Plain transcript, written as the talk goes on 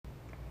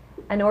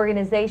An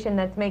organization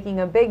that's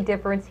making a big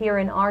difference here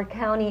in our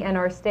county and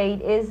our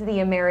state is the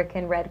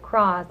American Red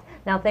Cross.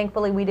 Now,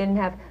 thankfully, we didn't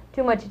have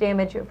too much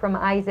damage from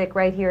Isaac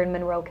right here in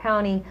Monroe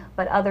County,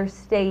 but other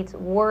states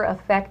were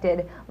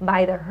affected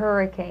by the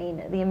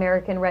hurricane. The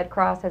American Red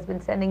Cross has been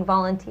sending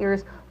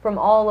volunteers from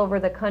all over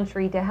the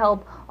country to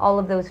help all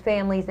of those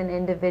families and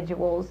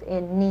individuals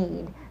in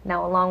need.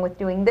 Now, along with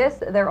doing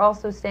this, they're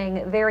also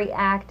staying very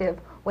active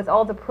with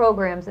all the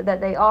programs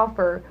that they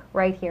offer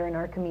right here in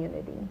our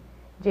community.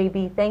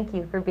 JB, thank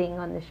you for being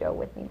on the show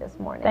with me this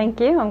morning. Thank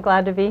you. I'm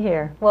glad to be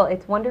here. Well,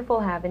 it's wonderful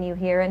having you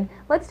here, and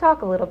let's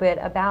talk a little bit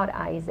about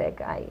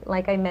Isaac.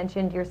 Like I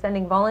mentioned, you're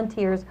sending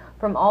volunteers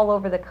from all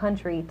over the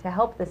country to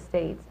help the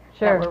states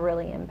that were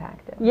really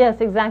impacted.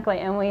 Yes, exactly,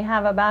 and we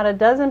have about a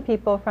dozen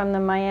people from the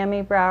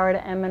Miami, Broward,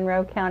 and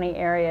Monroe County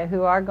area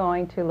who are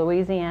going to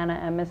Louisiana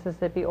and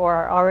Mississippi or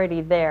are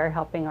already there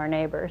helping our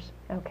neighbors.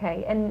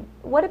 Okay, and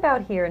what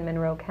about here in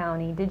Monroe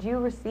County? Did you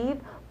receive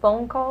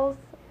phone calls?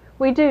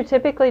 We do.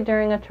 Typically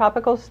during a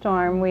tropical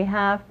storm, we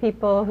have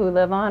people who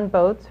live on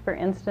boats, for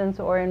instance,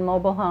 or in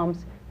mobile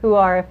homes who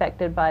are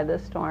affected by the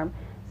storm.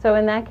 So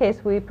in that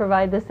case, we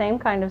provide the same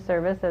kind of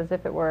service as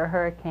if it were a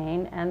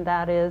hurricane, and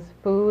that is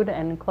food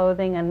and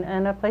clothing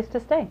and a place to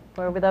stay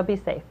where they'll be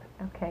safe.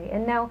 Okay,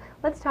 and now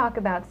let's talk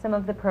about some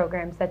of the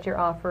programs that you're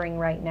offering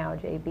right now,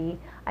 JB.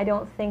 I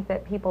don't think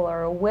that people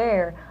are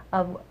aware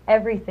of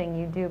everything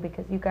you do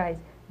because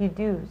you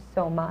do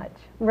so much.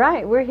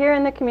 Right. We're here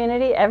in the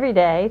community every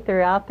day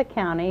throughout the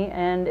county,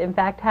 and in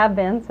fact have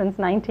been since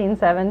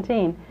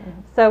 1917.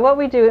 So what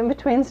we do in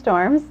between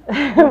storms,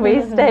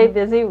 we stay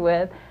busy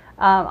with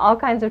all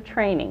kinds of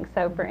training.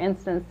 So for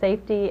instance,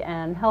 safety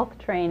and health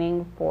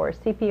training for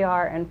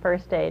CPR and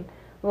first aid.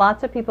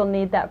 Lots of people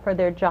need that for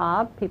their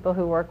job. People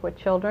who work with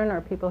children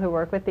or people who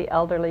work with the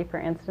elderly,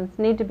 for instance,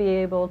 need to be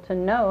able to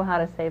know how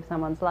to save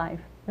someone's life.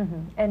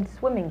 And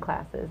swimming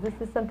classes. This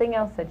is something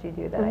else that you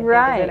do that I think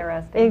is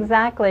interesting.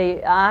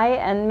 Exactly. I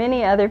and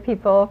many other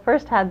people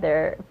first had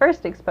their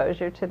first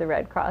exposure to the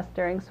Red Cross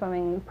during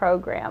swimming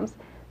programs.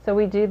 So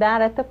we do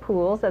that at the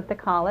pools at the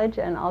college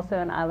and also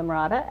in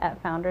Islamorada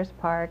at Founders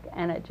Park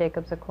and at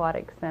Jacobs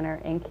Aquatic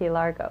Center in Key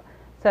Largo.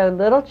 So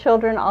little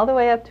children all the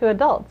way up to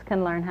adults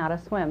can learn how to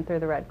swim through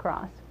the Red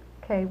Cross.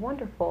 Okay,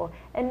 wonderful.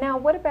 And now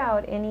what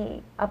about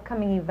any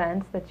upcoming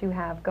events that you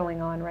have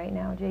going on right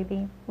now,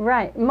 JB?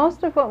 Right.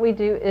 Most of what we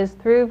do is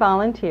through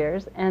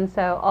volunteers, and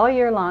so all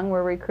year long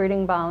we're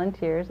recruiting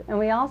volunteers, and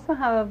we also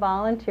have a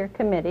volunteer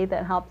committee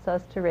that helps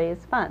us to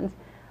raise funds.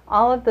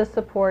 All of the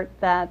support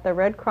that the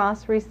Red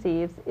Cross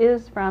receives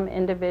is from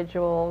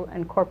individual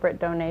and corporate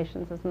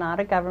donations. It's not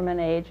a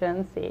government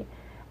agency.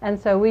 And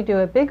so we do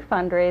a big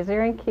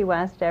fundraiser in Key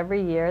West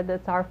every year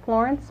that's our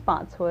Florence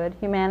Spotswood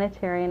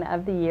Humanitarian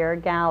of the Year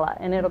Gala,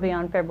 and it'll be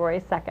on February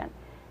 2nd.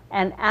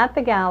 And at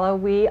the gala,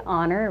 we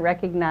honor and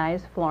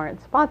recognize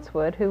Florence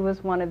Spotswood, who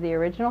was one of the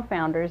original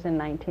founders in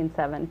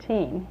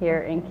 1917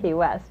 here in Key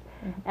West.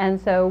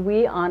 And so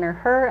we honor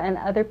her and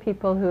other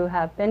people who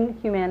have been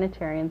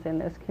humanitarians in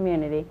this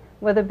community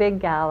with a big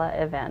gala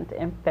event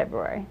in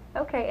February.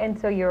 Okay, and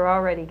so you're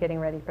already getting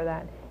ready for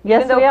that.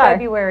 Yes, Even though we are.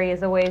 February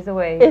is a ways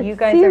away, you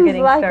guys seems are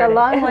getting like started. a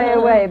long way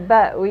away,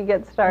 but we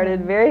get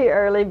started very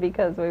early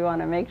because we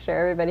want to make sure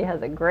everybody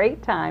has a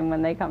great time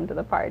when they come to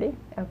the party.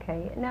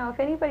 Okay, now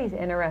if anybody's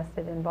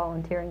interested in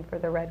volunteering for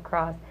the Red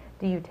Cross,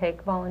 do you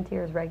take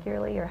volunteers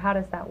regularly, or how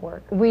does that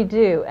work? We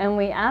do, and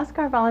we ask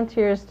our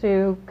volunteers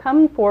to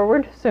come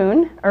forward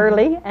soon,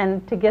 early,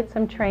 and to get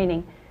some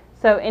training.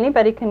 So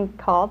anybody can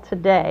call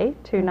today,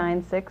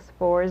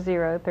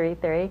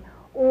 296-4033,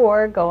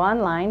 or go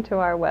online to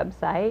our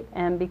website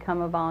and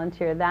become a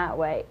volunteer that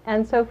way.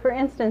 And so for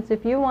instance,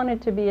 if you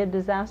wanted to be a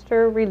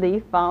disaster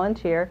relief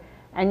volunteer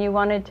and you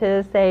wanted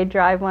to, say,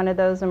 drive one of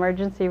those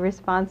emergency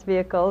response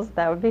vehicles,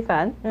 that would be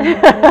fun.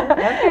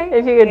 Okay.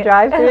 If you could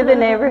drive through the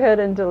neighborhood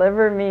and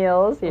deliver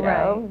meals, you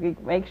know,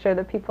 make sure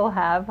that people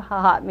have a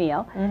hot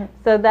meal.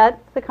 So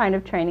that's the kind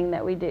of training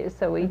that we do.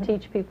 So we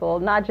teach people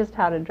not just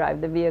how to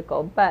drive the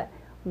vehicle, but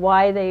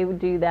why they would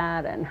do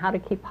that and how to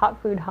keep hot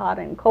food hot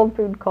and cold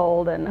food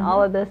cold and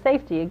all of the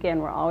safety. Again,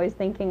 we're always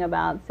thinking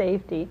about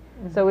safety.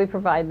 So we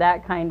provide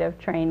that kind of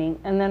training.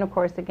 And then, of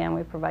course, again,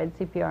 we provide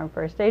CPR and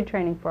first aid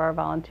training for our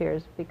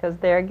volunteers because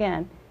there,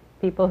 again,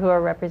 people who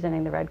are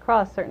representing the Red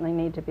Cross certainly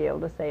need to be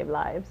able to save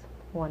lives.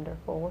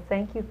 Wonderful. Well,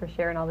 thank you for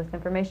sharing all this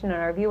information,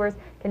 and our viewers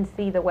can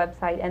see the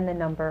website and the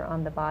number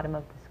on the bottom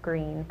of the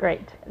screen.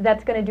 Great.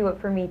 That's going to do it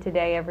for me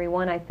today,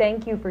 everyone. I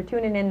thank you for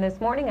tuning in this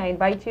morning. I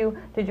invite you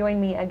to join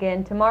me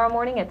again tomorrow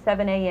morning at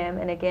 7 a.m.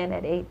 and again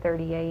at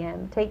 8:30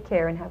 a.m. Take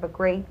care and have a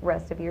great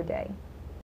rest of your day.